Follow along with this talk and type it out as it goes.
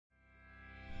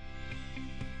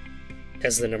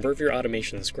As the number of your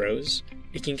automations grows,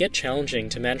 it can get challenging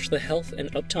to manage the health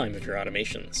and uptime of your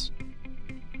automations.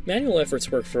 Manual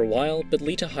efforts work for a while, but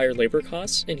lead to higher labor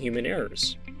costs and human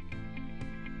errors.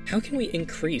 How can we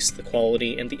increase the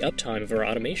quality and the uptime of our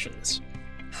automations?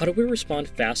 How do we respond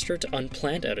faster to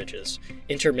unplanned outages,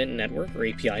 intermittent network or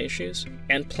API issues,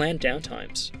 and planned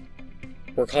downtimes?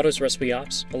 Workato's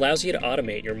RecipeOps allows you to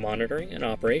automate your monitoring and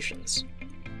operations.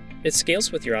 It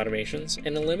scales with your automations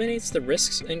and eliminates the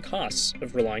risks and costs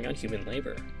of relying on human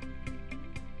labor.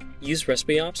 Use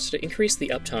RecipeOps to increase the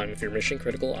uptime of your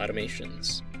mission-critical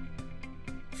automations.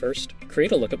 First,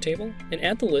 create a lookup table and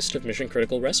add the list of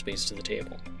mission-critical recipes to the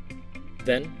table.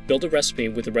 Then, build a recipe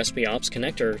with the RecipeOps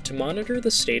connector to monitor the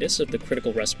status of the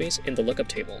critical recipes in the lookup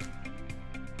table.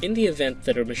 In the event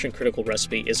that a mission-critical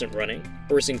recipe isn't running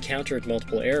or has encountered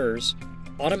multiple errors,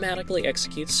 automatically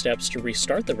execute steps to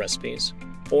restart the recipes,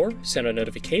 or send out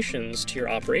notifications to your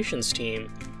operations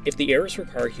team if the errors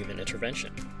require human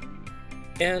intervention.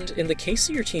 And in the case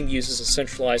that your team uses a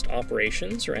centralized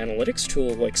operations or analytics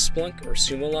tool like Splunk or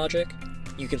Sumo Logic,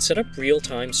 you can set up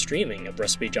real-time streaming of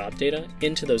recipe job data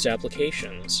into those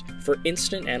applications for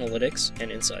instant analytics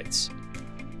and insights.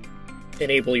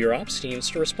 Enable your ops teams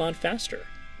to respond faster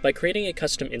by creating a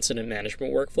custom incident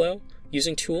management workflow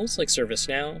using tools like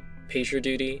ServiceNow,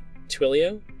 PagerDuty,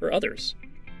 Twilio, or others.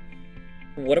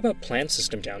 What about planned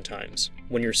system downtimes,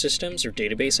 when your systems or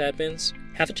database admins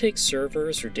have to take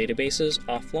servers or databases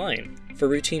offline for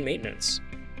routine maintenance?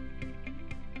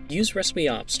 Use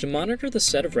RecipeOps to monitor the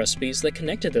set of recipes that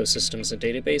connect to those systems and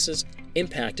databases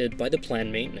impacted by the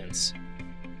planned maintenance.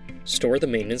 Store the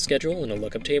maintenance schedule in a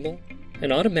lookup table,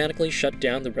 and automatically shut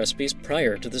down the recipes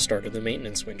prior to the start of the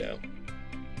maintenance window.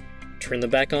 Turn them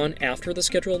back on after the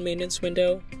scheduled maintenance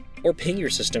window, or ping your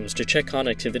systems to check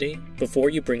connectivity before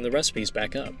you bring the recipes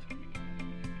back up.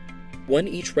 When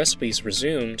each recipe is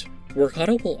resumed,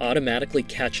 Workato will automatically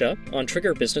catch up on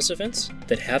trigger business events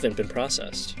that haven't been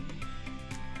processed.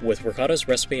 With Workato's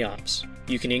RecipeOps,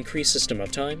 you can increase system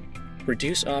uptime,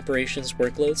 reduce operations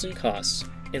workloads and costs,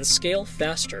 and scale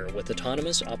faster with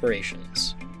autonomous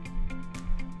operations.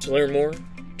 To learn more,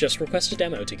 just request a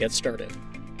demo to get started.